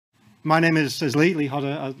My name is Lee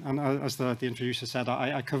Hodder, and as the introducer said,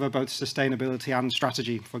 I cover both sustainability and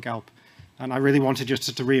strategy for Galp. And I really wanted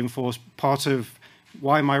just to reinforce part of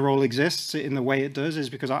why my role exists in the way it does is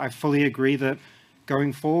because I fully agree that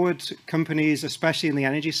going forward, companies, especially in the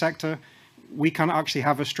energy sector, we can't actually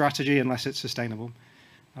have a strategy unless it's sustainable.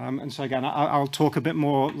 And so again, I'll talk a bit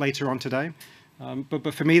more later on today.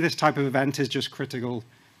 But for me, this type of event is just critical.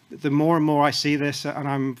 The more and more I see this, and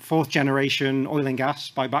I'm fourth generation oil and gas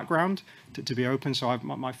by background, to be open. So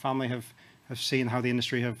my family have seen how the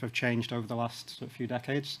industry have changed over the last few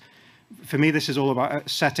decades. For me, this is all about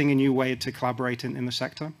setting a new way to collaborate in the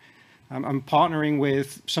sector. I'm partnering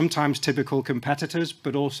with sometimes typical competitors,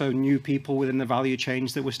 but also new people within the value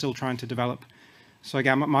chains that we're still trying to develop. So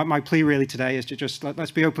again, my plea really today is to just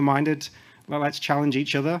let's be open-minded, let's challenge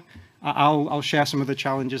each other. I'll share some of the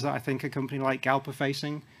challenges that I think a company like Galp are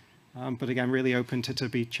facing, but again, really open to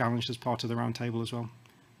be challenged as part of the roundtable as well.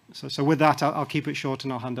 So with that, I'll keep it short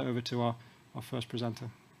and I'll hand it over to our first presenter.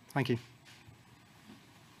 Thank you.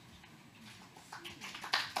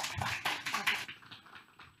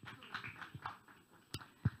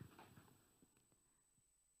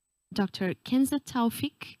 Dr. Kenza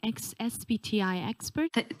Taoufik, ex-SBTi expert.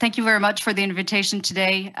 Thank you very much for the invitation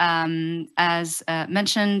today. As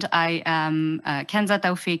mentioned, I am Kenza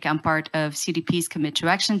Taoufik. I'm part of CDP's Commit to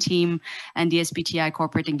Action team and the SBTi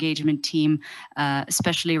corporate engagement team,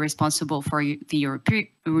 especially responsible for the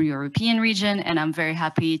European region. And I'm very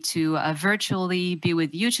happy to virtually be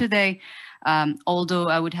with you today. Although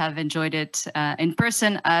I would have enjoyed it in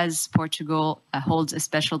person, as Portugal holds a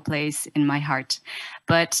special place in my heart.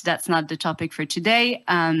 But that's not the topic for today.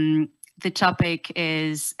 The topic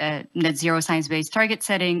is net zero science-based target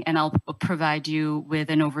setting, and I'll provide you with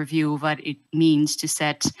an overview of what it means to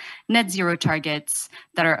set net zero targets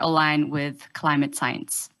that are aligned with climate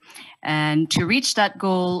science. And to reach that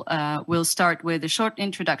goal, we'll start with a short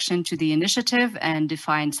introduction to the initiative and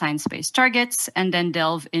define science-based targets, and then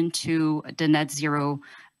delve into the net zero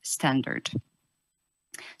standard.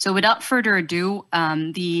 So without further ado,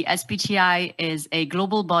 the SBTi is a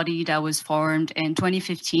global body that was formed in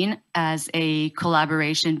 2015 as a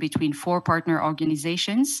collaboration between 4 partner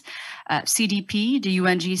organizations, CDP, the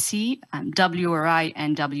UNGC, WRI,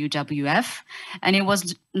 and WWF. And it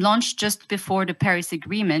was launched just before the Paris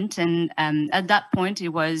Agreement. And at that point, it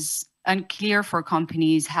was unclear for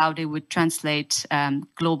companies how they would translate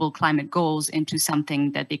global climate goals into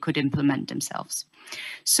something that they could implement themselves.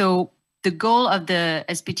 So the goal of the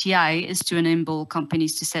SBTi is to enable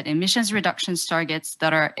companies to set emissions reductions targets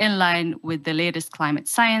that are in line with the latest climate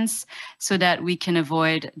science so that we can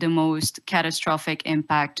avoid the most catastrophic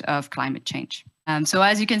impact of climate change. So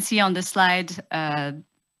as you can see on the slide,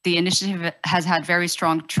 the initiative has had very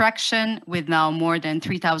strong traction, with now more than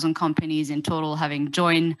 3,000 companies in total having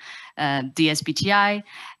joined the SBTi,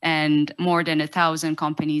 and more than 1,000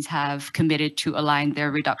 companies have committed to align their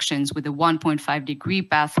reductions with a 1.5-degree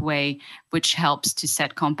pathway, which helps to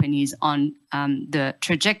set companies on the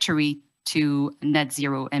trajectory to net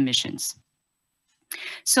zero emissions.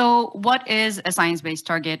 So what is a science-based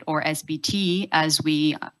target, or SBT as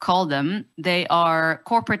we call them? They are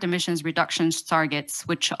corporate emissions reductions targets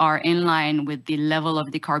which are in line with the level of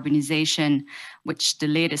decarbonization which the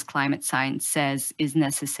latest climate science says is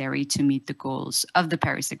necessary to meet the goals of the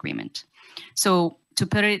Paris Agreement. So to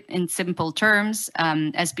put it in simple terms,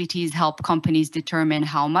 SBTs help companies determine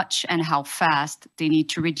how much and how fast they need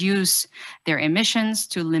to reduce their emissions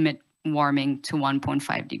to limit warming to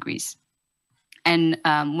 1.5 degrees. And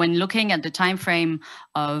when looking at the time frame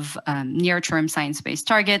of near-term science-based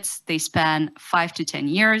targets, they span 5 to 10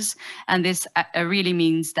 years. And this really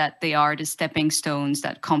means that they are the stepping stones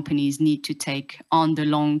that companies need to take on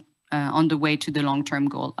the way to the long-term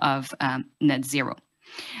goal of net zero.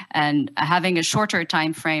 And having a shorter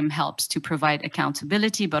time frame helps to provide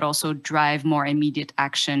accountability, but also drive more immediate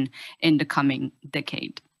action in the coming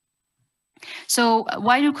decade. So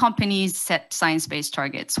why do companies set science-based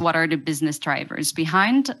targets? What are the business drivers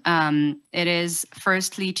behind? It is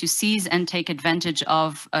firstly to seize and take advantage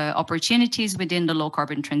of opportunities within the low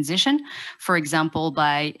carbon transition, for example,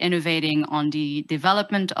 by innovating on the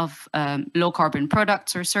development of low carbon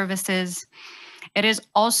products or services. It is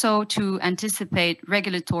also to anticipate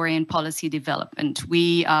regulatory and policy development.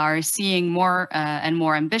 We are seeing more and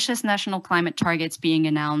more ambitious national climate targets being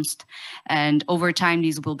announced, and over time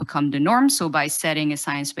these will become the norm. So by setting a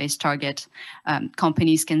science-based target,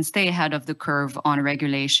 companies can stay ahead of the curve on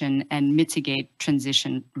regulation and mitigate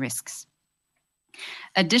transition risks.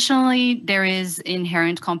 Additionally, there is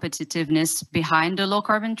inherent competitiveness behind the low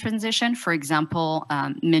carbon transition, for example,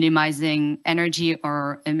 minimizing energy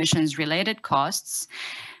or emissions related costs.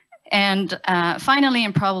 And finally,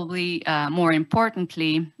 and probably more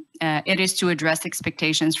importantly, it is to address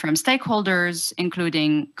expectations from stakeholders,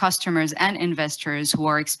 including customers and investors who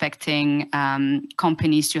are expecting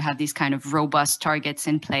companies to have these kind of robust targets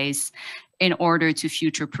in place in order to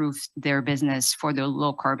future-proof their business for the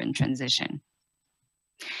low-carbon transition.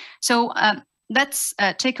 So let's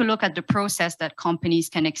take a look at the process that companies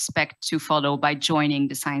can expect to follow by joining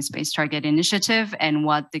the Science Based Targets initiative and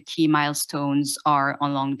what the key milestones are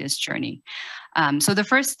along this journey. So the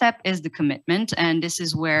first step is the commitment, and this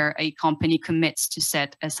is where a company commits to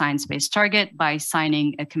set a science-based target by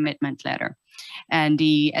signing a commitment letter. And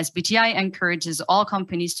the SBTi encourages all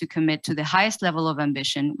companies to commit to the highest level of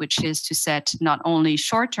ambition, which is to set not only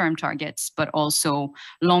short-term targets, but also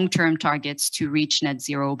long-term targets to reach net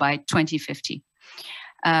zero by 2050.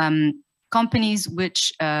 Companies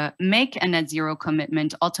which make a net zero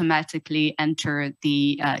commitment automatically enter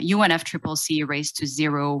the UNFCCC Race to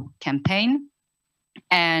Zero campaign.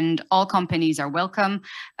 And all companies are welcome,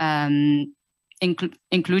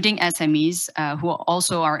 including SMEs, who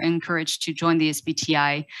also are encouraged to join the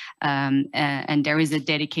SBTi, and there is a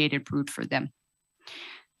dedicated route for them.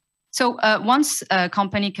 So once a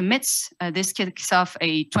company commits, this kicks off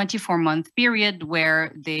a 24-month period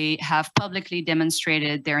where they have publicly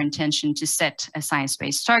demonstrated their intention to set a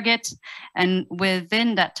science-based target. And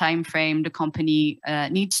within that time frame, the company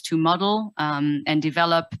needs to model and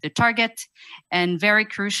develop the target, and very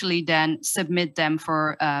crucially then submit them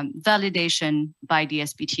for validation by the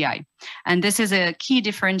SBTi. And this is a key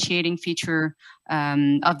differentiating feature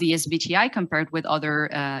of the SBTi compared with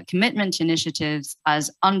other commitment initiatives,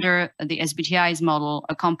 as under the SBTi's model,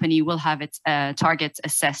 a company will have its targets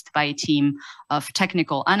assessed by a team of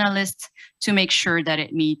technical analysts to make sure that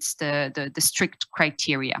it meets the strict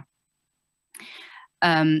criteria.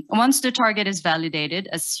 Once the target is validated,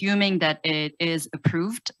 assuming that it is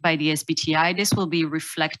approved by the SBTi, this will be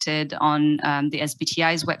reflected on the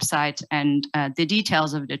SBTi's website, and the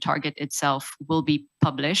details of the target itself will be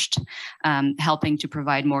published, helping to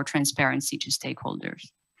provide more transparency to stakeholders.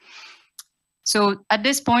 So at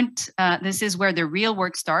this point, this is where the real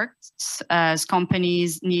work starts, as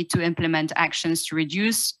companies need to implement actions to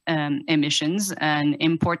reduce emissions. And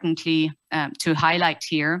importantly, to highlight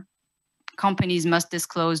here, companies must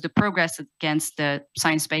disclose the progress against the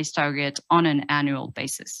science-based target on an annual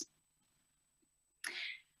basis.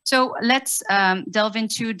 So let's delve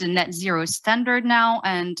into the net zero standard now.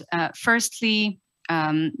 And firstly,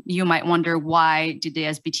 you might wonder, why did the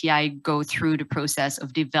SBTi go through the process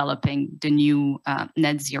of developing the new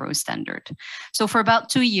net zero standard? So for about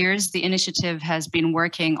 2 years, the initiative has been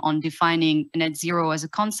working on defining net zero as a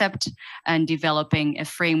concept and developing a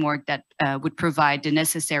framework that would provide the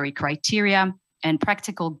necessary criteria and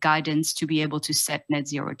practical guidance to be able to set net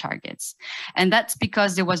zero targets. And that's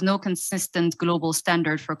because there was no consistent global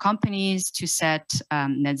standard for companies to set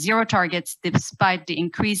net zero targets, despite the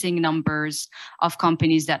increasing numbers of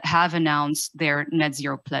companies that have announced their net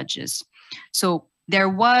zero pledges. So there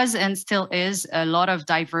was and still is a lot of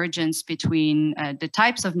divergence between the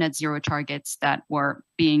types of net zero targets that were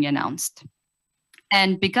being announced.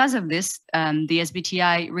 And because of this, the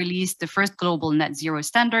SBTi released the first global net zero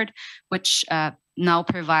standard, which now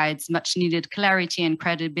provides much needed clarity and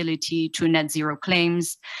credibility to net zero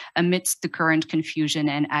claims amidst the current confusion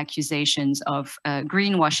and accusations of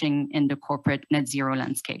greenwashing in the corporate net zero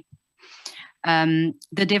landscape.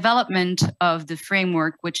 The development of the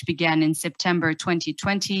framework, which began in September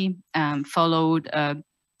 2020, followed a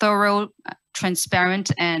thorough,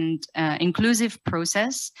 transparent, and inclusive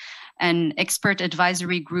process. An expert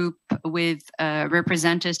advisory group with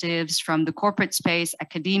representatives from the corporate space,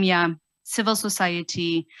 academia, civil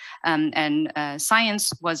society, and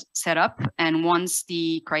science was set up. And once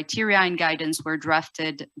the criteria and guidance were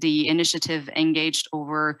drafted, the initiative engaged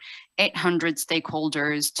over 800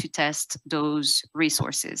 stakeholders to test those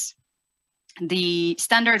resources. The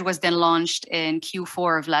standard was then launched in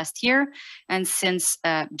Q4 of last year. And since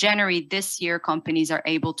January this year, companies are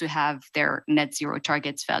able to have their net zero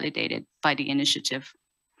targets validated by the initiative.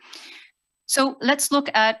 So let's look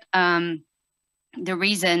at the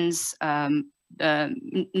reasons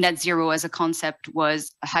net zero as a concept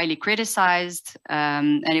was highly criticized.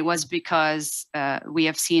 And it was because we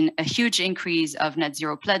have seen a huge increase of net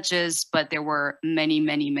zero pledges, but there were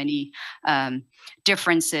many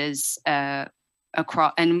differences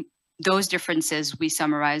across, and those differences we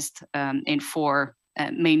summarized in 4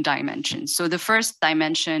 main dimensions. So the first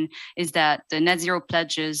dimension is that the net zero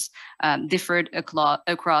pledges differed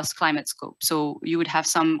across climate scope. So you would have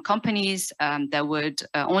some companies that would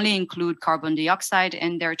only include carbon dioxide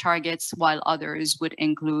in their targets, while others would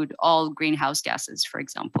include all greenhouse gases, for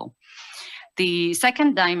example. The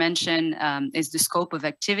second dimension is the scope of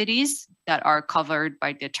activities that are covered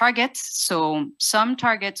by the targets. So some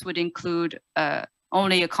targets would include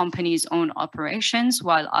only a company's own operations,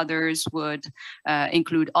 while others would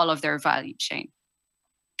include all of their value chain.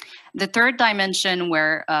 The third dimension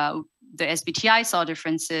where the SBTi saw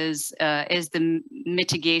differences is the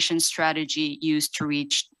mitigation strategy used to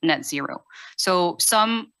reach net zero. So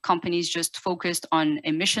some companies just focused on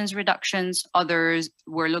emissions reductions, others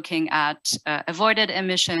were looking at avoided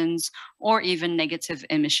emissions or even negative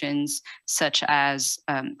emissions, such as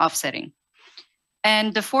offsetting.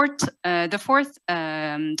 And the fourth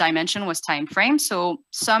dimension was time frame. So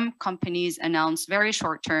some companies announced very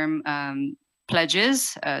short-term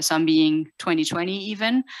pledges, some being 2020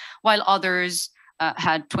 even, while others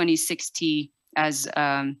had 2060 as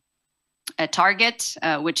a target,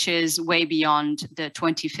 which is way beyond the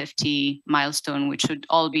 2050 milestone, which should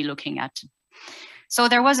all be looking at. So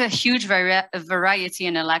there was a huge variety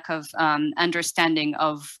and a lack of understanding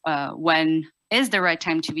of when is the right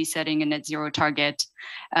time to be setting a net zero target.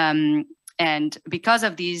 And because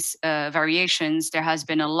of these variations, there has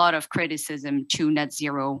been a lot of criticism to net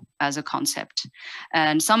zero as a concept.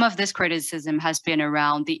 And some of this criticism has been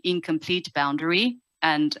around the incomplete boundary.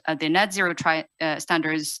 And the net zero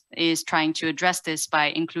standards is trying to address this by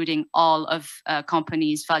including all of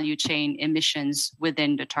companies' value chain emissions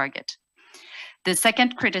within the target. The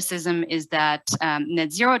second criticism is that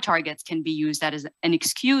net zero targets can be used as an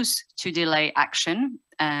excuse to delay action,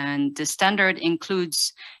 and the standard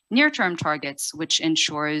includes near-term targets, which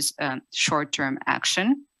ensures short-term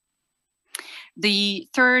action. The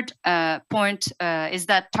third point is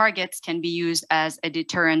that targets can be used as a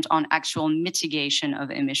deterrent on actual mitigation of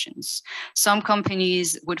emissions. Some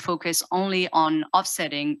companies would focus only on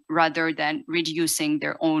offsetting rather than reducing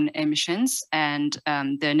their own emissions. And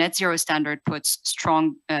the net zero standard puts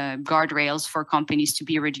strong guardrails for companies to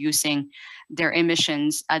be reducing their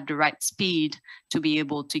emissions at the right speed to be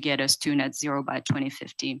able to get us to net zero by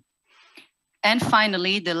 2050. And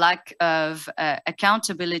finally, the lack of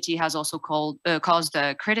accountability has also caused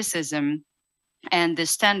criticism, and the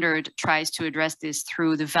standard tries to address this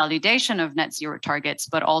through the validation of net zero targets,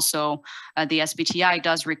 but also the SBTi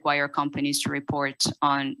does require companies to report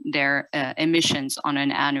on their emissions on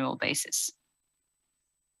an annual basis.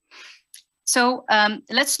 So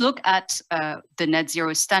let's look at the net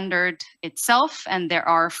zero standard itself, and there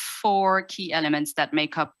are 4 key elements that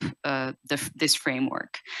make up this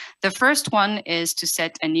framework. The first one is to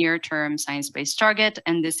set a near-term science-based target,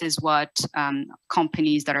 and this is what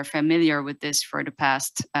companies that are familiar with this for the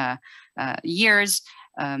past years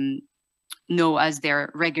know as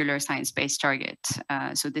their regular science-based target.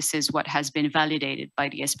 So this is what has been validated by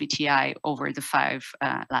the SBTi over the 5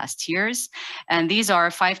 last years. And these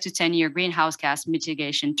are 5 to 10-year greenhouse gas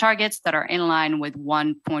mitigation targets that are in line with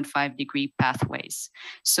 1.5 degree pathways.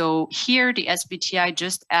 So here the SBTi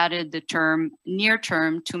just added the term near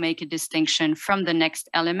term to make a distinction from the next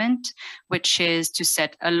element, which is to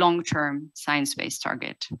set a long-term science-based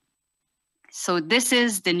target. So this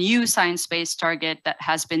is the new science-based target that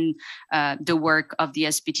has been the work of the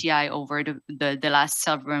SBTi over the last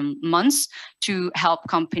several months to help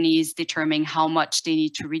companies determine how much they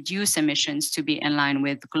need to reduce emissions to be in line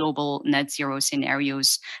with global net zero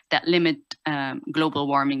scenarios that limit global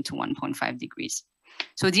warming to 1.5 degrees.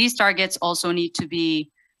 So these targets also need to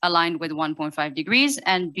be aligned with 1.5 degrees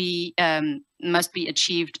and must be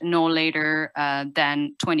achieved no later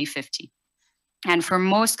than 2050. And for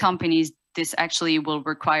most companies, this actually will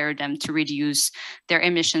require them to reduce their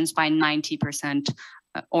emissions by 90%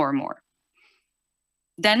 or more.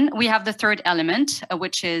 Then we have the third element,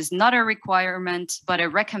 which is not a requirement, but a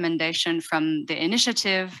recommendation from the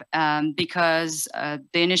initiative, because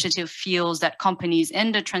the initiative feels that companies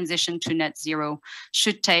in the transition to net zero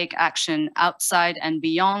should take action outside and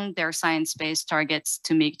beyond their science-based targets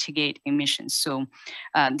to mitigate emissions. So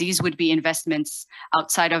these would be investments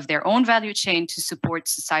outside of their own value chain to support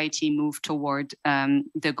society move toward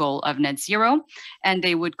the goal of net zero, and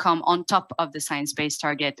they would come on top of the science-based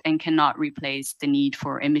target and cannot replace the need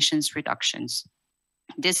for emissions reductions.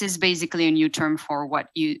 This is basically a new term for what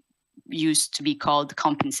used to be called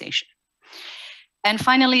compensation. And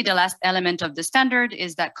finally, the last element of the standard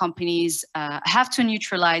is that companies have to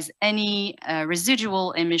neutralize any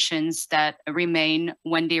residual emissions that remain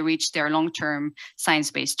when they reach their long-term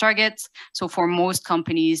science-based targets. So for most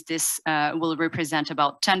companies, this will represent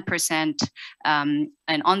about 10%.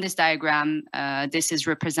 And on this diagram, this is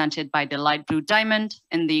represented by the light blue diamond.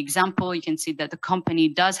 In the example, you can see that the company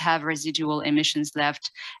does have residual emissions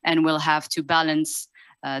left and will have to balance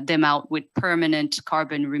them out with permanent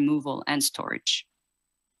carbon removal and storage.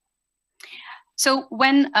 So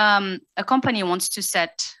when a company wants to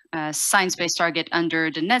set a science-based target under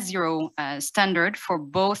the net zero standard for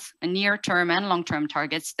both near-term and long-term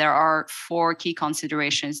targets, there are 4 key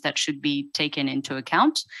considerations that should be taken into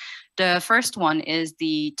account. The first one is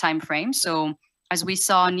the time frame. So as we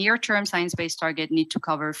saw, near-term science-based target need to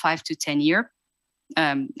cover 5 to 10 year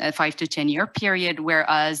period,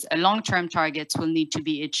 whereas long-term targets will need to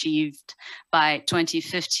be achieved by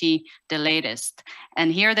 2050, the latest.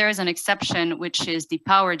 And here there is an exception, which is the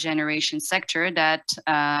power generation sector that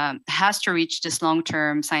has to reach this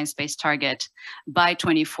long-term science-based target by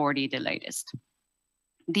 2040, the latest.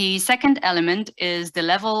 The second element is the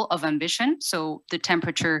level of ambition, so the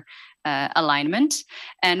temperature alignment.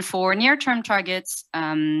 And for near-term targets,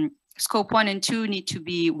 Scope 1 and 2 need to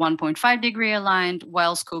be 1.5 degree aligned,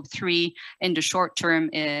 while Scope 3 in the short term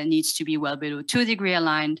needs to be well below 2 degree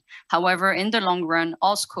aligned. However, in the long run,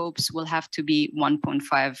 all scopes will have to be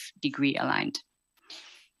 1.5 degree aligned.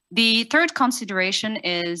 The third consideration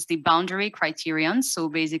is the boundary criterion. So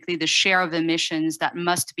basically the share of emissions that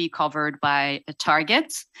must be covered by a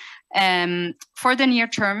target. For the near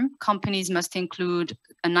term, companies must include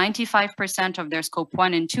 95% of their Scope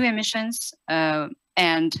 1 and 2 emissions,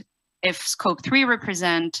 and if Scope 3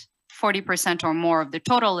 represent 40% or more of the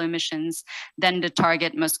total emissions, then the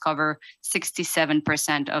target must cover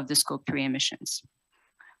 67% of the Scope 3 emissions.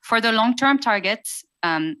 For the long-term targets,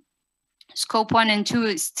 Scope 1 and 2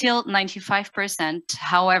 is still 95%.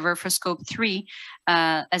 However, for Scope 3,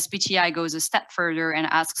 SBTi goes a step further and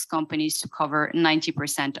asks companies to cover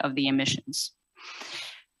 90% of the emissions.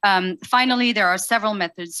 Finally, there are several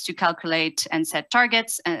methods to calculate and set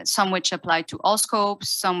targets, some which apply to all scopes,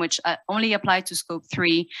 some which only apply to Scope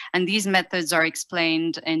 3, and these methods are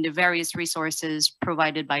explained in the various resources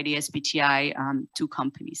provided by the SBTi to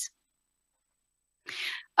companies.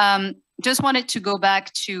 Just wanted to go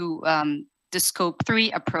back to the Scope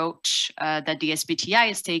 3 approach that the SBTi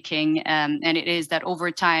is taking, and it is that over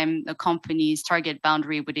time, the company's target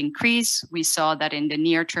boundary would increase. We saw that in the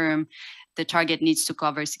near term, the target needs to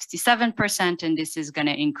cover 67%, and this is going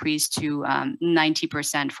to increase to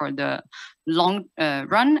 90% for the long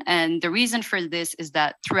run. And the reason for this is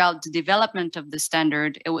that throughout the development of the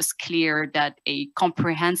standard, it was clear that a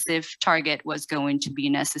comprehensive target was going to be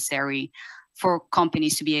necessary for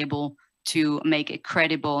companies to be able to make a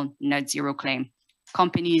credible net zero claim.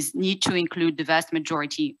 Companies need to include the vast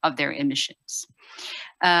majority of their emissions.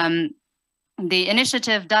 The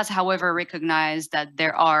initiative does, however, recognize that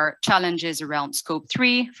there are challenges around Scope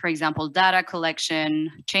 3, for example, data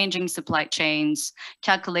collection, changing supply chains,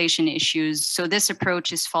 calculation issues. So this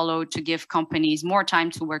approach is followed to give companies more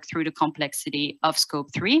time to work through the complexity of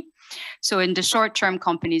Scope 3. So in the short term,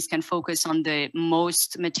 companies can focus on the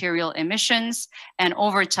most material emissions, and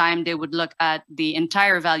over time, they would look at the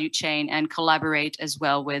entire value chain and collaborate as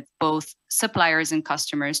well with both suppliers and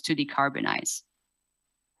customers to decarbonize.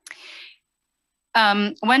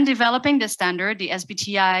 When developing the standard, the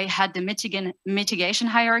SBTi had the mitigation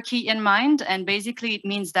hierarchy in mind, and basically it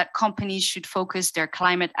means that companies should focus their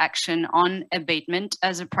climate action on abatement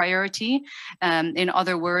as a priority. In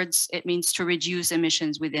other words, it means to reduce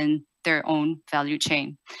emissions within their own value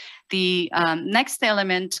chain. The next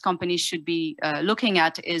element companies should be looking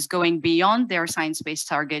at is going beyond their science-based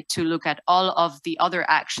target to look at all of the other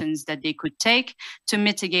actions that they could take to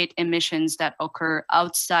mitigate emissions that occur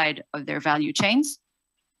outside of their value chains.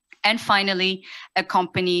 And finally, a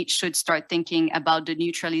company should start thinking about the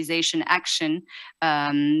neutralization actions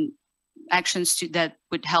that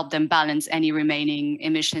would help them balance any remaining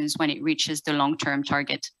emissions when it reaches the long-term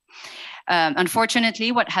target.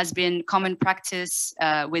 Unfortunately, what has been common practice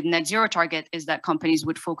with net zero target is that companies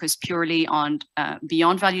would focus purely on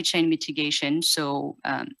beyond value chain mitigation, so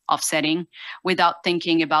offsetting, without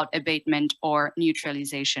thinking about abatement or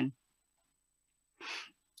neutralization.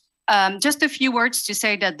 Just a few words to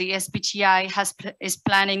say that the SBTi is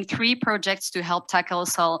planning 3 projects to help tackle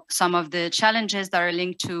some of the challenges that are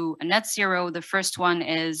linked to net zero. The first one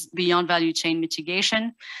is beyond value chain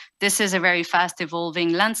mitigation. This is a very fast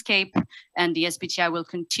evolving landscape, and the SBTi will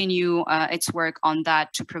continue its work on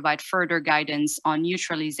that to provide further guidance on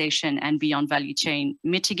neutralization and beyond value chain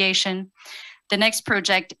mitigation. The next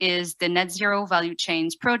project is the Net Zero Value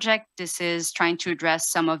Chains project. This is trying to address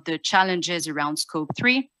some of the challenges around Scope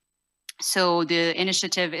 3. So the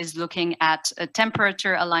initiative is looking at a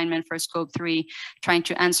temperature alignment for Scope 3, trying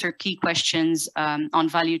to answer key questions on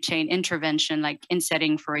value chain intervention, like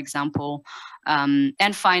insetting, for example.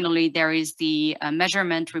 And finally, there is the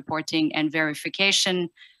measurement, reporting, and verification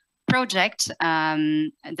project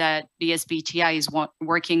that the SBTi is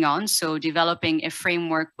working on. So developing a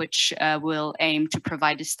framework which will aim to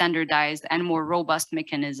provide a standardized and more robust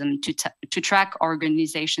mechanism to track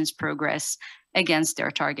organizations' progress against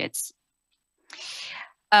their targets.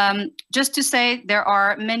 Just to say, there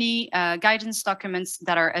are many guidance documents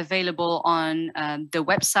that are available on the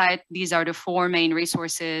website. These are the 4 main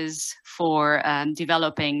resources for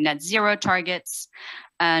developing net zero targets.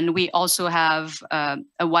 And we also have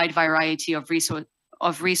a wide variety of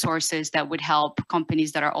resources that would help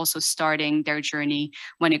companies that are also starting their journey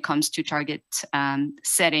when it comes to target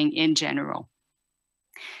setting in general.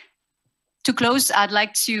 To close, I'd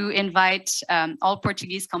like to invite all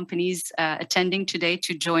Portuguese companies attending today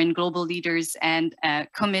to join global leaders and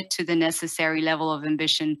commit to the necessary level of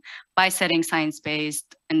ambition by setting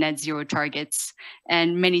science-based and net zero targets.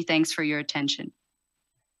 And many thanks for your attention.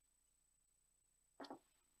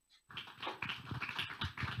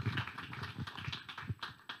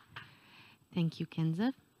 Thank you,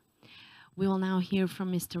 Kenza. We will now hear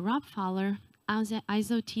from Mr. Rob Fowler,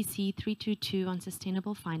 ISO TC 322 on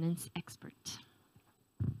sustainable finance expert.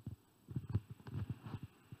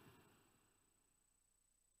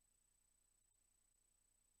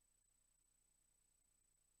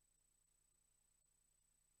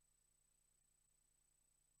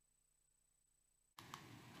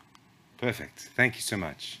 Perfect. Thank you so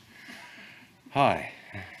much. Hi,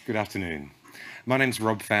 good afternoon. My name's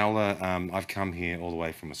Rob Fowler. I've come here all the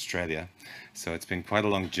way from Australia, so it's been quite a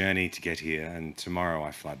long journey to get here, and tomorrow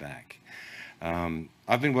I fly back.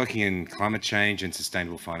 I've been working in climate change and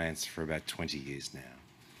sustainable finance for about 20 years now.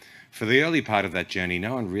 For the early part of that journey,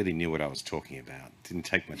 no one really knew what I was talking about. Didn't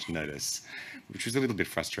take much notice, which was a little bit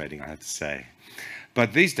frustrating, I have to say.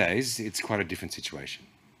 But these days, it's quite a different situation.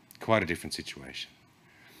 Quite a different situation.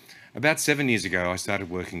 About 7 years ago, I started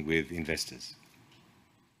working with investors.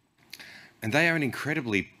 And they are an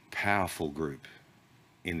incredibly powerful group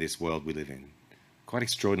in this world we live in. Quite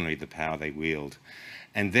extraordinary, the power they wield.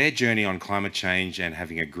 And their journey on climate change and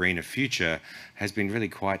having a greener future has been really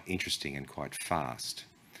quite interesting and quite fast.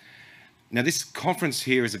 Now, this conference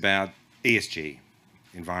here is about ESG,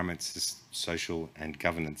 environment, social and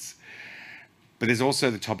governance. But there's also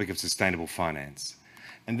the topic of sustainable finance.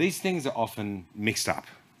 And these things are often mixed up.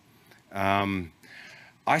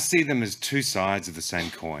 I see them as 2 sides of the same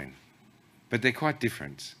coin, but they're quite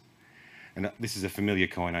different. And this is a familiar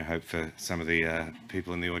coin, I hope, for some of the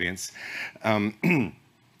people in the audience.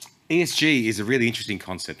 ESG is a really interesting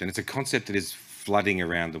concept, and it's a concept that is flooding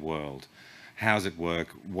around the world. How does it work?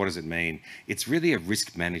 What does it mean? It's really a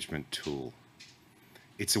risk management tool.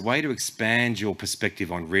 It's a way to expand your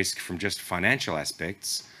perspective on risk from just financial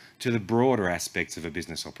aspects to the broader aspects of a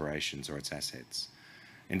business operations or its assets.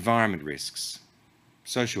 Environment risks,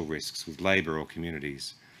 social risks with labour or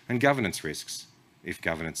communities, and governance risks if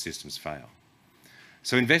governance systems fail.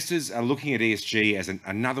 So investors are looking at ESG as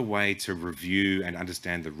another way to review and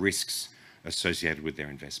understand the risks associated with their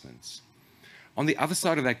investments. On the other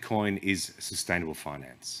side of that coin is sustainable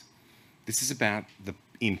finance. This is about the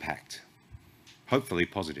impact, hopefully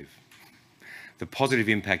positive. The positive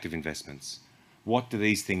impact of investments. What do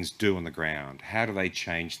these things do on the ground? How do they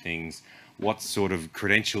change things? What sort of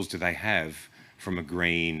credentials do they have from a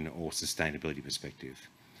green or sustainability perspective?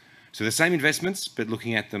 So the same investments, but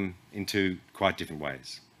looking at them in 2 quite different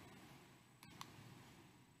ways.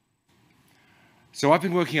 So I've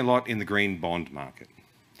been working a lot in the green bond market.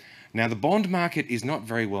 Now, the bond market is not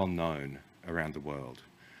very well known around the world,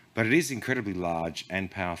 but it is incredibly large and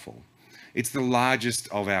powerful. It's the largest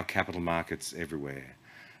of our capital markets everywhere.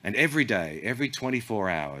 And every day, every 24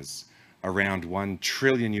 hours, around $1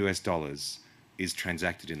 trillion is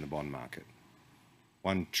transacted in the bond market.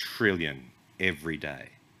 1 trillion every day.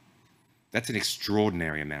 That's an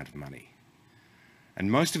extraordinary amount of money.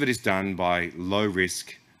 And most of it is done by low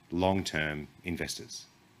risk, long-term investors.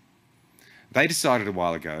 They decided a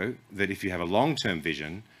while ago that if you have a long-term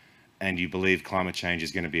vision and you believe climate change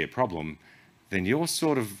is going to be a problem, then you're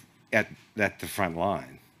sort of at the front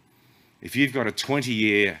line. If you've got a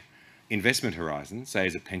 20-year investment horizon, say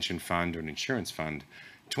as a pension fund or an insurance fund,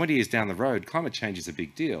 20 years down the road, climate change is a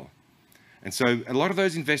big deal. And so a lot of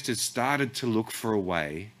those investors started to look for a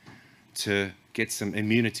way to get some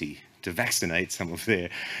immunity, to vaccinate some of their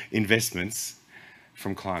investments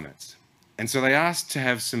from climate. And so they asked to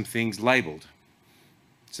have some things labelled,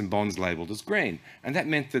 some bonds labelled as green. And that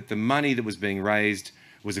meant that the money that was being raised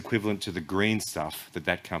was equivalent to the green stuff that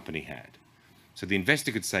that company had. So the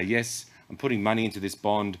investor could say, yes, I'm putting money into this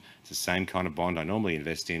bond. It's the same kind of bond I normally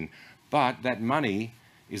invest in, but that money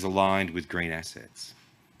is aligned with green assets.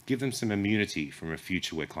 Give them some immunity from a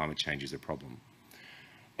future where climate change is a problem.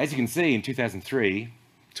 As you can see, in 2003,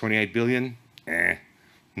 28 billion,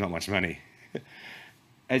 not much money.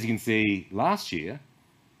 As you can see, last year,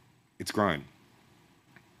 it's grown.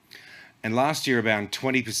 And last year, about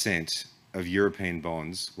 20% of European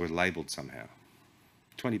bonds were labelled somehow.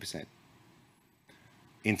 20%.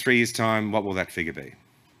 In 3 years' time, what will that figure be?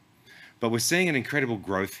 But we're seeing an incredible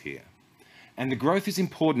growth here. And the growth is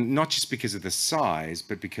important not just because of the size,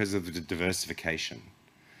 but because of the diversification.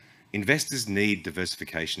 Investors need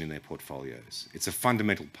diversification in their portfolios. It's a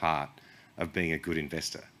fundamental part of being a good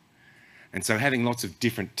investor. And so having lots of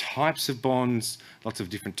different types of bonds, lots of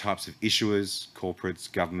different types of issuers, corporates,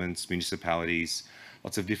 governments, municipalities,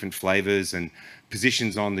 lots of different flavours and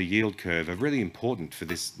positions on the yield curve are really important for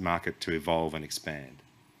this market to evolve and expand.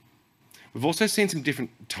 We've also seen some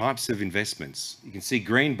different types of investments. You can see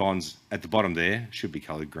green bonds at the bottom there, should be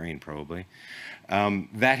coloured green probably.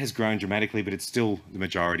 That has grown dramatically, but it's still the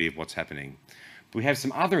majority of what's happening. But we have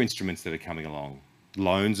some other instruments that are coming along.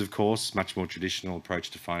 Loans, of course, much more traditional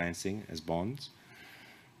approach to financing as bonds.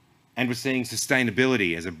 And we're seeing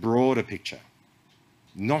sustainability as a broader picture,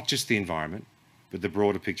 not just the environment, but the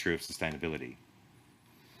broader picture of sustainability.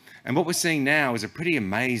 And what we're seeing now is a pretty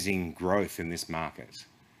amazing growth in this market.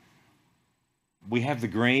 We have the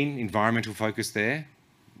green environmental focus there,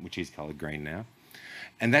 which is coloured green now.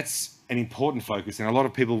 And that's an important focus, and a lot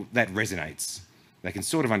of people, that resonates. They can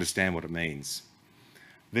sort of understand what it means.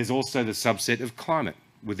 There's also the subset of climate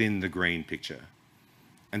within the green picture.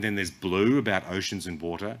 And then there's blue about oceans and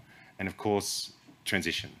water, and of course,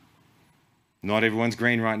 transition. Not everyone's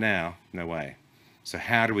green right now, no way. So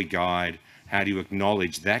how do we guide, how do you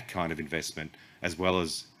acknowledge that kind of investment as well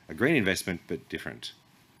as a green investment, but different?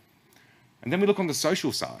 And then we look on the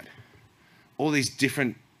social side, all these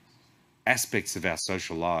different aspects of our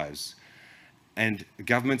social lives. And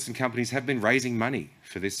governments and companies have been raising money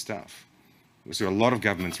for this stuff. We saw a lot of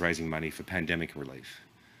governments raising money for pandemic relief.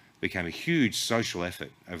 It became a huge social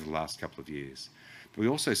effort over the last couple of years. But we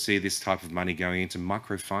also see this type of money going into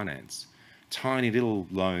microfinance, tiny little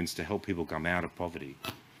loans to help people come out of poverty.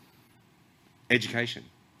 Education,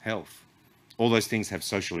 health, all those things have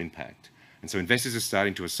social impact. And so investors are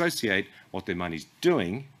starting to associate what their money's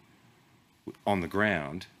doing on the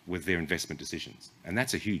ground with their investment decisions. And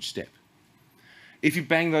that's a huge step. If you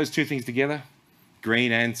bang those two things together,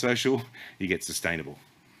 green and social, you get sustainable.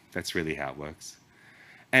 That's really how it works.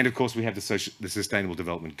 And of course, we have the Sustainable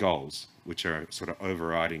Development Goals, which are a sort of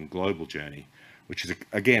overriding global journey, which is,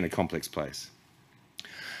 again, a complex place.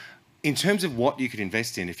 In terms of what you could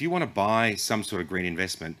invest in, if you want to buy some sort of green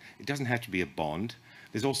investment, it doesn't have to be a bond.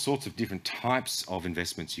 There's all sorts of different types of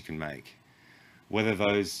investments you can make. Whether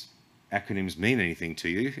those acronyms mean anything to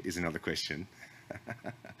you is another question.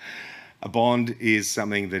 A bond is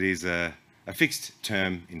something that is a fixed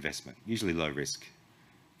term investment, usually low risk.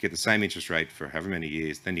 Get the same interest rate for however many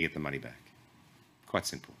years, then you get the money back. Quite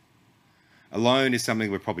simple. A loan is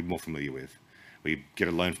something we're probably more familiar with. where you get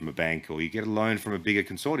a loan from a bank, or you get a loan from a bigger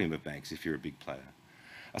consortium of banks if you're a big player.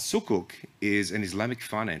 A sukuk is an Islamic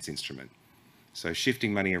finance instrument, so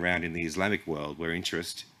shifting money around in the Islamic world where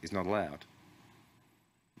interest is not allowed.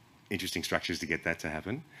 Interesting structures to get that to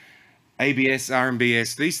happen. ABS,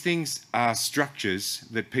 RMBS, these things are structures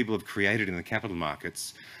that people have created in the capital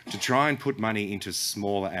markets to try and put money into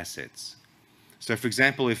smaller assets. So for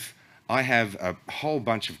example, if I have a whole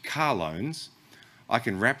bunch of car loans, I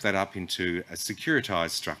can wrap that up into a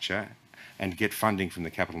securitized structure and get funding from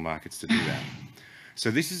the capital markets to do that.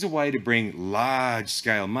 So this is a way to bring large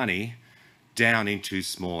scale money down into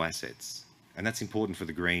small assets. And that's important for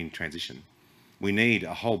the green transition. We need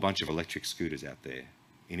a whole bunch of electric scooters out there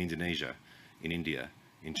in Indonesia, in India,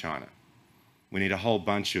 in China. We need a whole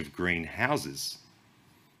bunch of green houses.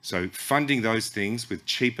 So funding those things with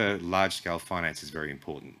cheaper, large-scale finance is very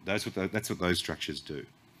important. That's what those structures do.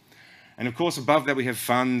 And of course, above that, we have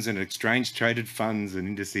funds and exchange-traded funds and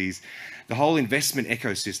indices. The whole investment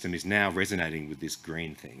ecosystem is now resonating with this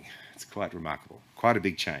green thing. It's quite remarkable, quite a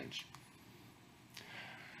big change.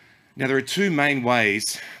 Now, there are two main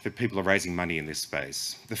ways that people are raising money in this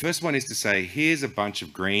space. The first one is to say, here's a bunch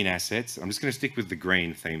of green assets. I'm just going to stick with the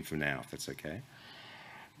green theme for now, if that's okay.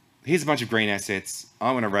 Here's a bunch of green assets.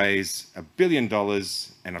 I want to raise $1 billion,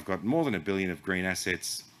 and I've got more than $1 billion of green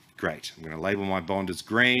assets. Great, I'm going to label my bond as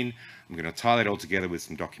green. I'm going to tie that all together with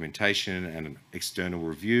some documentation and an external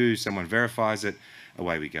review. Someone verifies it,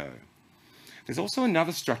 away we go. There's also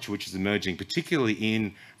another structure which is emerging, particularly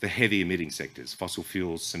in the heavy emitting sectors, fossil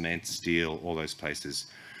fuels, cement, steel, all those places,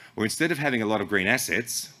 where instead of having a lot of green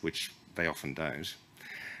assets, which they often don't,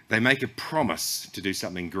 they make a promise to do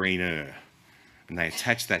something greener. And they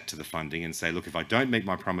attach that to the funding and say, look, if I don't meet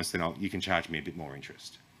my promise, then you can charge me a bit more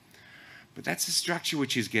interest. But that's a structure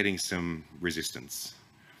which is getting some resistance.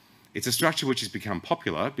 It's a structure which has become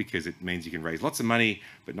popular because it means you can raise lots of money,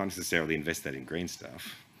 but not necessarily invest that in green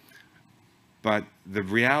stuff. But the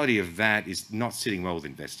reality of that is not sitting well with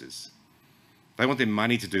investors. They want their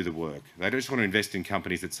money to do the work. They don't just want to invest in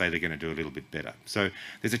companies that say they're going to do a little bit better. So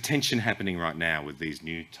there's a tension happening right now with these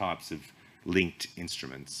new types of linked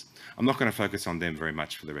instruments. I'm not going to focus on them very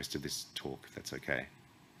much for the rest of this talk, if that's okay.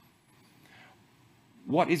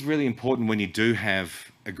 What is really important when you do have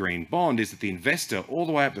a green bond is that the investor, all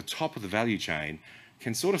the way up the top of the value chain,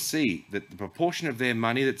 can sort of see that the proportion of their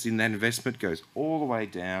money that's in that investment goes all the way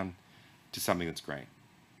down to something that's green.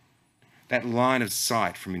 That line of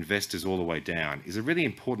sight from investors all the way down is a really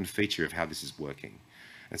important feature of how this is working.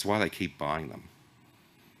 That's why they keep buying them.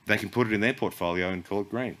 They can put it in their portfolio and call it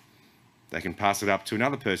green. They can pass it up to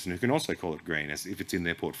another person who can also call it green as if it's in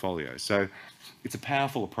their portfolio. So it's a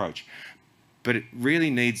powerful approach, but it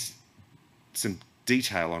really needs some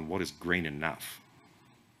detail on what is green enough.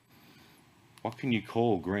 What can you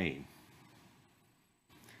call green?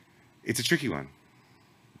 It's a tricky one.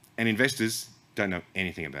 And investors don't know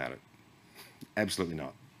anything about it. Absolutely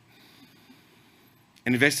not.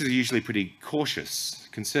 And investors are usually pretty cautious,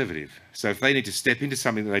 conservative. So if they need to step into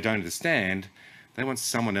something that they don't understand, they want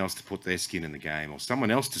someone else to put their skin in the game, or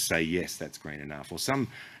someone else to say, yes, that's green enough, or some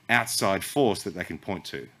outside force that they can point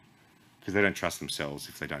to, because they don't trust themselves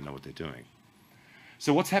if they don't know what they're doing.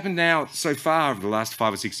 So what's happened now so far over the last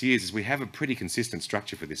 5 or 6 years is we have a pretty consistent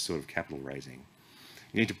structure for this sort of capital raising.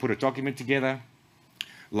 You need to put a document together,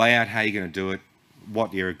 lay out how you're going to do it,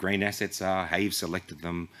 what your green assets are, how you've selected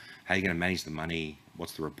them, how you're going to manage the money,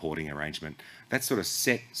 what's the reporting arrangement. That sort of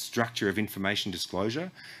set structure of information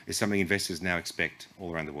disclosure is something investors now expect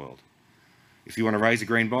all around the world. If you want to raise a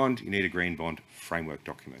green bond, you need a green bond framework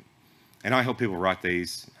document. And I help people write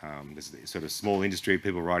these. There's a sort of small industry of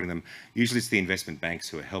people writing them. Usually it's the investment banks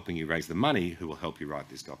who are helping you raise the money who will help you write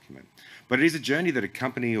this document. But it is a journey that a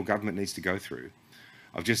company or government needs to go through.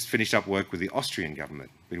 I've just finished up work with the Austrian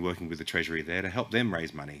government, been working with the Treasury there to help them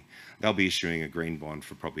raise money. They'll be issuing a green bond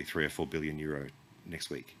for probably 3 or 4 billion euro next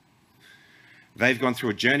week. They've gone through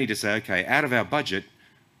a journey to say, okay, out of our budget,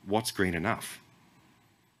 what's green enough?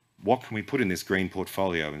 What can we put in this green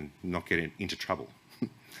portfolio and not get into trouble?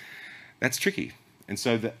 That's tricky. And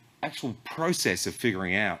so the actual process of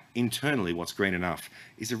figuring out internally what's green enough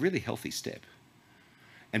is a really healthy step.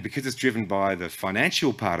 And because it's driven by the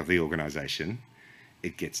financial part of the organization,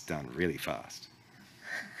 it gets done really fast.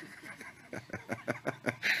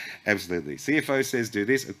 Absolutely. CFO says do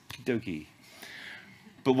this, okie dokie.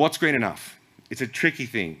 But what's green enough? It's a tricky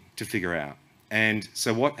thing to figure out. And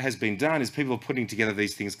so what has been done is people are putting together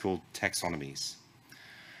these things called taxonomies.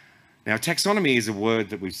 Now, taxonomy is a word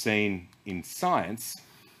that we've seen in science.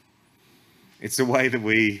 It's a way that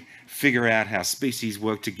we figure out how species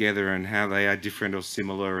work together and how they are different or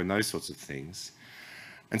similar and those sorts of things.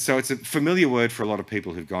 And so it's a familiar word for a lot of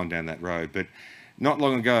people who've gone down that road. But not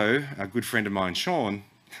long ago, a good friend of mine, Sean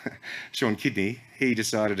Kidney, he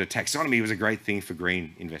decided a taxonomy was a great thing for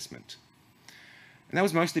green investment. And that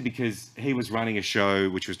was mostly because he was running a show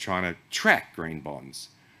which was trying to track green bonds.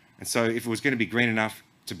 And so if it was going to be green enough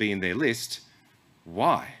to be in their list,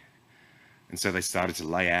 why? And so they started to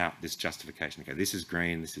lay out this justification. Okay, this is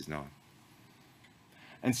green, this is not.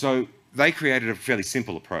 And so they created a fairly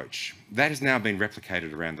simple approach. That has now been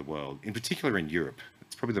replicated around the world, in particular in Europe.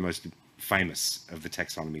 It's probably the most famous of the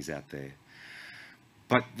taxonomies out there.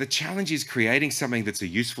 But the challenge is creating something that's a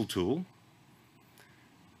useful tool,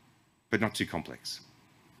 but not too complex.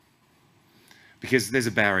 Because there's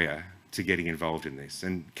a barrier to getting involved in this.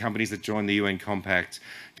 And companies that join the UN Compact,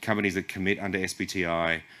 companies that commit under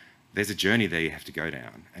SBTi, there's a journey there you have to go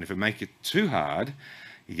down. And if it makes it too hard,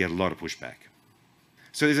 you get a lot of pushback.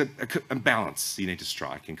 So there's a balance you need to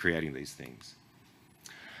strike in creating these things.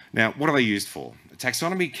 Now, what are they used for? A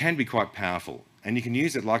taxonomy can be quite powerful, and you can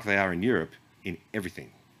use it like they are in Europe in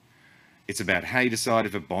everything. It's about how you decide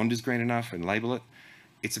if a bond is green enough and label it.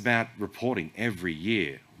 It's about reporting every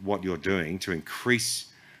year what you're doing to increase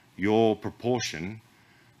your proportion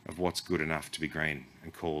of what's good enough to be green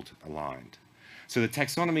and called aligned. So the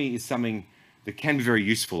taxonomy is something that can be very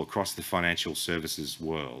useful across the financial services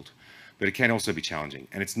world, but it can also be challenging.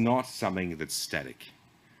 And it's not something that's static.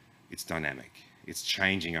 It's dynamic. It's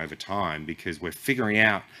changing over time because we're figuring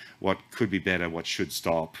out what could be better, what should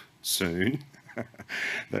stop soon,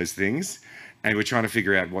 those things. And we're trying to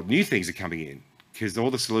figure out what new things are coming in, because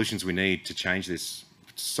all the solutions we need to change this,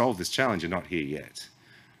 to solve this challenge, are not here yet.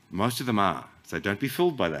 Most of them are, so don't be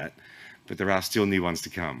fooled by that, but there are still new ones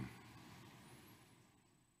to come.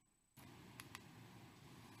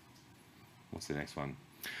 What's the next one?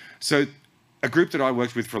 So a group that I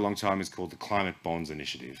worked with for a long time is called the Climate Bonds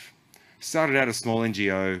Initiative. Started out a small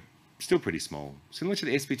NGO, still pretty small, similar to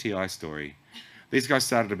the SBTi story. These guys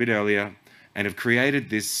started a bit earlier and have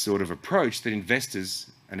created this sort of approach that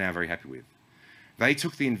investors are now very happy with. They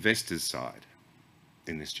took the investors' side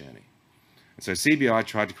in this journey. And so CBI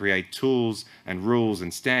tried to create tools and rules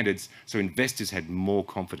and standards so investors had more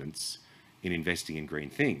confidence in investing in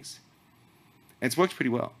green things. And it's worked pretty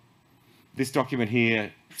well. This document here,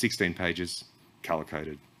 16 pages,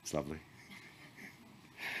 color-coded, it's lovely.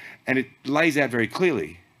 And it lays out very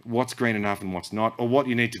clearly what's green enough and what's not, or what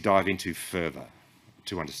you need to dive into further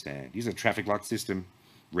to understand. Use a traffic light system: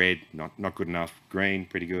 red, not good enough; green,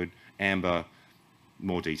 pretty good; amber,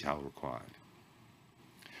 more detail required.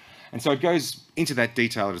 And so it goes into that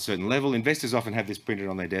detail at a certain level. Investors often have this printed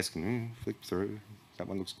on their desk and flick through. That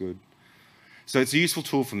one looks good. So it's a useful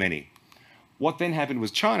tool for many. What then happened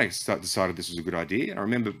was China decided this was a good idea. I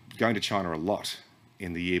remember going to China a lot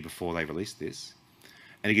in the year before they released this.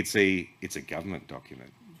 And you can see it's a government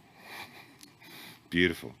document.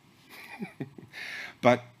 Beautiful.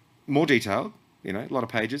 But more detailed, you know, a lot of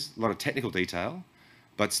pages, a lot of technical detail,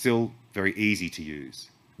 but still very easy to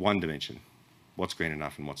use. One dimension: what's green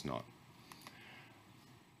enough and what's not.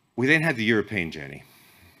 We then had the European journey,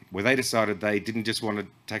 where they decided they didn't just want to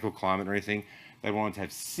tackle climate or anything. They wanted to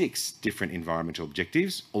have 6 different environmental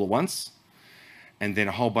objectives all at once, and then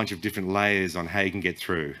a whole bunch of different layers on how you can get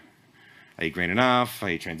through. Are you green enough? Are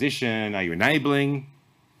you transition? Are you enabling?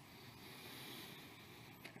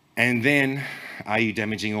 And then, are you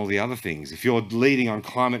damaging all the other things? If you're leading on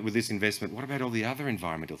climate with this investment, what about all the other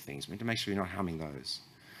environmental things? We need to make sure you're not harming those.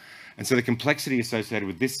 And so the complexity associated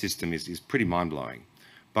with this system is pretty mind-blowing,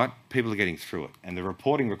 but people are getting through it, and the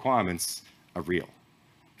reporting requirements are real.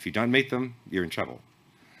 If you don't meet them, you're in trouble.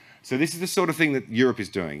 So this is the sort of thing that Europe is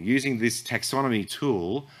doing, using this taxonomy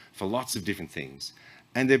tool for lots of different things.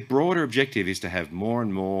 And their broader objective is to have more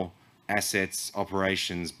and more assets,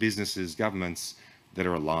 operations, businesses, governments that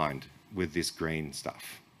are aligned with this green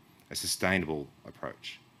stuff, a sustainable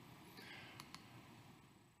approach.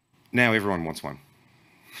 Now everyone wants one.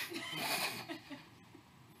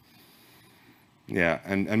 Yeah,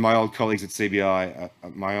 and my old colleagues at CBI,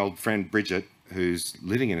 my old friend Bridget, who's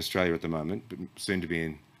living in Australia at the moment, but soon to be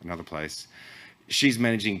in another place, she's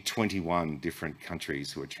managing 21 different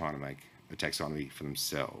countries who are trying to make a taxonomy for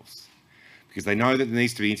themselves. Because they know that there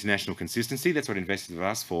needs to be international consistency. That's what investors have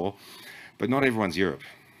asked for, but not everyone's Europe.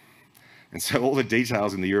 And so all the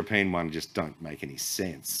details in the European one just don't make any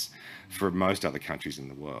sense for most other countries in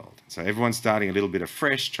the world. So everyone's starting a little bit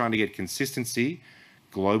afresh, trying to get consistency,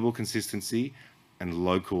 global consistency, and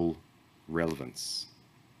local relevance.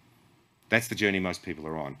 That's the journey most people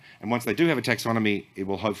are on. And once they do have a taxonomy, it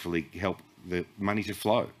will hopefully help the money to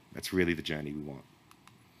flow. That's really the journey we want.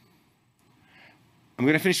 I'm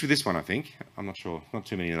going to finish with this one, I think. I'm not sure, not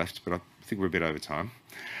too many left, but I think we're a bit over time.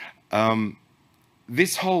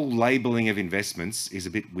 This whole labelling of investments is a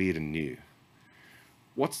bit weird and new.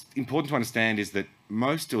 What's important to understand is that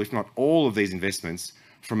most, or if not all, of these investments,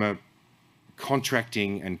 from a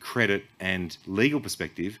contracting and credit and legal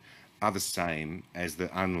perspective, are the same as the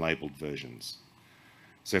unlabelled versions.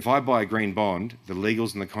 So if I buy a green bond, the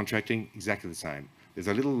legals and the contracting, exactly the same. There's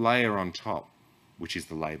a little layer on top, which is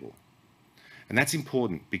the label. And that's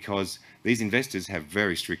important because these investors have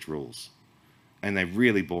very strict rules, and they're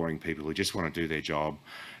really boring people who just want to do their job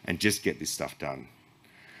and just get this stuff done.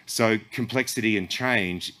 So complexity and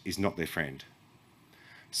change is not their friend.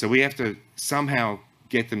 So we have to somehow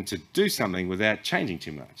get them to do something without changing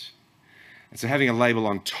too much. And so having a label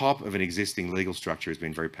on top of an existing legal structure has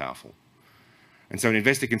been very powerful. And so an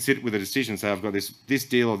investor can sit with a decision and say, I've got this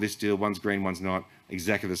deal or this deal, one's green, one's not,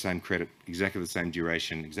 exactly the same credit, exactly the same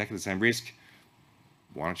duration, exactly the same risk.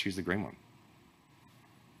 Why not choose the green one?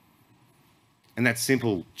 And that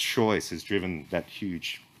simple choice has driven that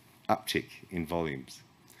huge uptick in volumes.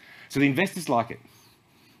 So the investors like it.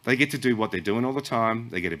 They get to do what they're doing all the time.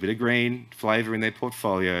 They get a bit of green flavour in their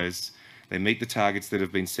portfolios. They meet the targets that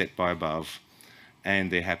have been set by above, and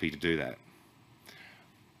they're happy to do that.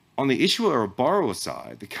 On the issuer or borrower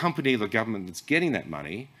side, the company or the government that's getting that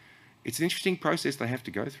money, it's an interesting process they have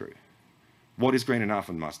to go through. What is green enough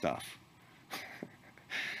and my stuff?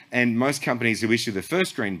 And most companies who issue the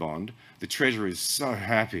first green bond, the treasurer is so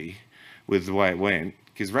happy with the way it went,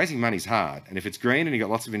 because raising money is hard. And if it's green and you've got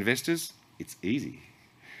lots of investors, it's easy.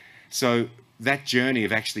 So that journey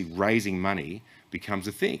of actually raising money becomes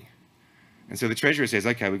a thing. And so the treasurer says,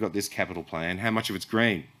 okay, we've got this capital plan. How much of it's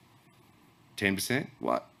green? 10%?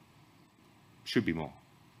 What? Should be more.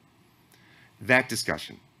 That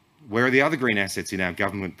discussion. Where are the other green assets in our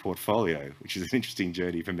government portfolio, which is an interesting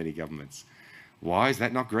journey for many governments? Why is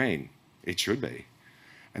that not green? It should be.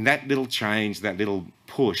 And that little change, that little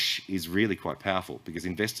push is really quite powerful because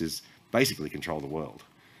investors basically control the world.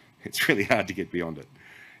 It's really hard to get beyond it.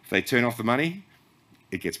 If they turn off the money,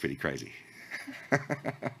 it gets pretty crazy.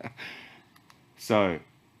 So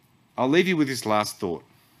I'll leave you with this last thought.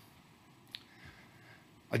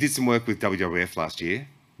 I did some work with WWF last year,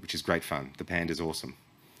 which is great fun. The panda's awesome.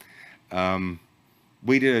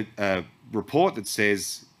 We did a report that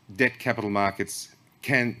says debt capital markets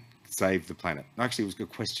can save the planet. Actually, it was a good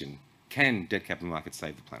question. Can debt capital markets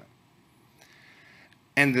save the planet?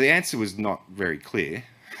 And the answer was not very clear,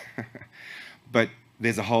 but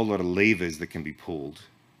there's a whole lot of levers that can be pulled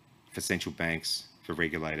for central banks, for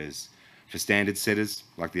regulators, for standard setters,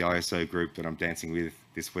 like the ISO group that I'm dancing with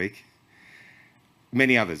this week.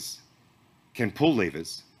 Many others can pull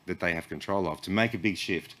levers that they have control of to make a big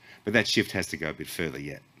shift, but that shift has to go a bit further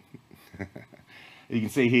yet. You can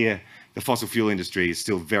see here, the fossil fuel industry is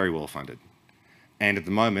still very well funded. And at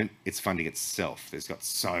the moment, it's funding itself. There's got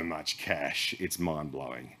so much cash, it's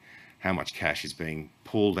mind-blowing how much cash is being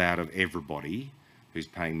pulled out of everybody who's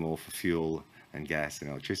paying more for fuel and gas and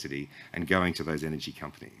electricity and going to those energy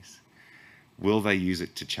companies. Will they use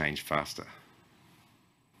it to change faster?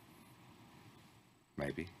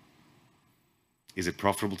 Maybe. Is it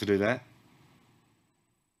profitable to do that?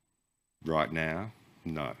 Right now,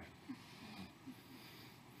 no.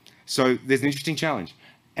 So there's an interesting challenge.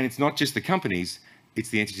 And it's not just the companies, it's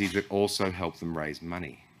the entities that also help them raise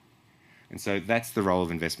money. And so that's the role of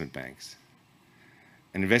investment banks.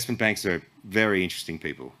 And investment banks are very interesting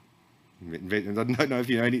people. I don't know if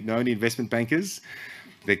you know any investment bankers.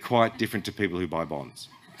 They're quite different to people who buy bonds.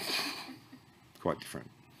 Quite different.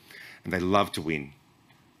 And they love to win.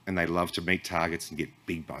 And they love to meet targets and get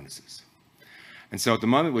big bonuses. And so at the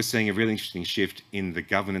moment, we're seeing a really interesting shift in the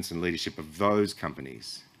governance and leadership of those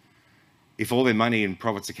companies. If all their money and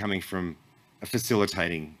profits are coming from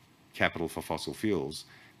facilitating capital for fossil fuels,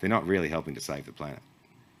 they're not really helping to save the planet.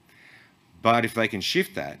 But if they can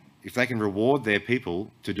shift that, if they can reward their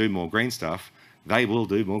people to do more green stuff, they will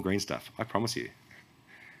do more green stuff, I promise you.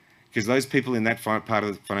 Because those people in that part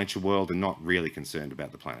of the financial world are not really concerned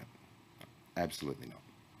about the planet. Absolutely not.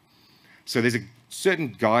 So there's a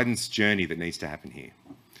certain guidance journey that needs to happen here.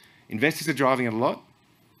 Investors are driving it a lot,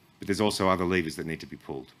 but there's also other levers that need to be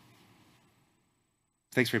pulled.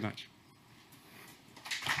 Thanks very much.